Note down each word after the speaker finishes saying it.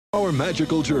Our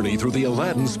magical journey through the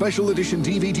Aladdin Special Edition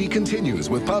DVD continues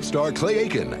with pop star Clay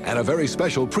Aiken and a very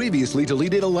special previously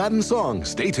deleted Aladdin song.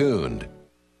 Stay tuned.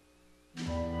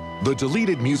 The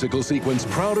deleted musical sequence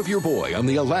Proud of Your Boy on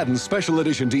the Aladdin Special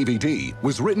Edition DVD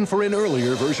was written for an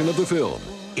earlier version of the film.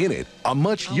 In it, a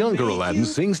much younger Aladdin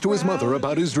sings to his mother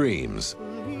about his dreams.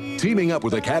 Teaming up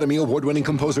with Academy Award-winning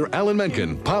composer Alan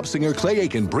Menken, pop singer Clay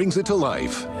Aiken brings it to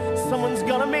life. Someone's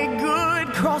gonna make good,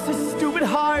 cross his stupid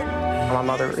heart. My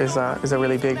mother is a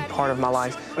really big part of my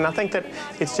life, and I think that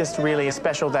it's just really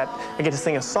special that I get to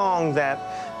sing a song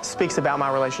that speaks about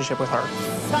my relationship with her.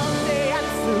 Someday and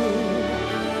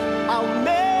soon, I'll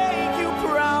make you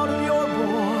proud of your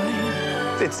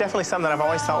boy. It's definitely something that I've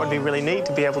always thought would be really neat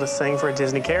to be able to sing for a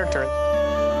Disney character.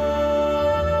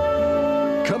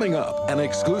 Coming up, an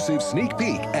exclusive sneak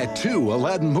peek at 2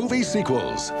 Aladdin movie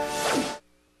sequels.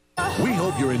 We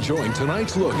hope you're enjoying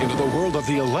tonight's look into the world of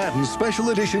the Aladdin Special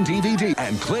Edition DVD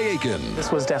and Clay Aiken.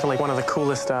 This was definitely one of the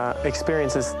coolest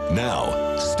experiences.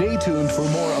 Now, stay tuned for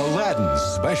more Aladdin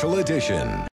Special Edition.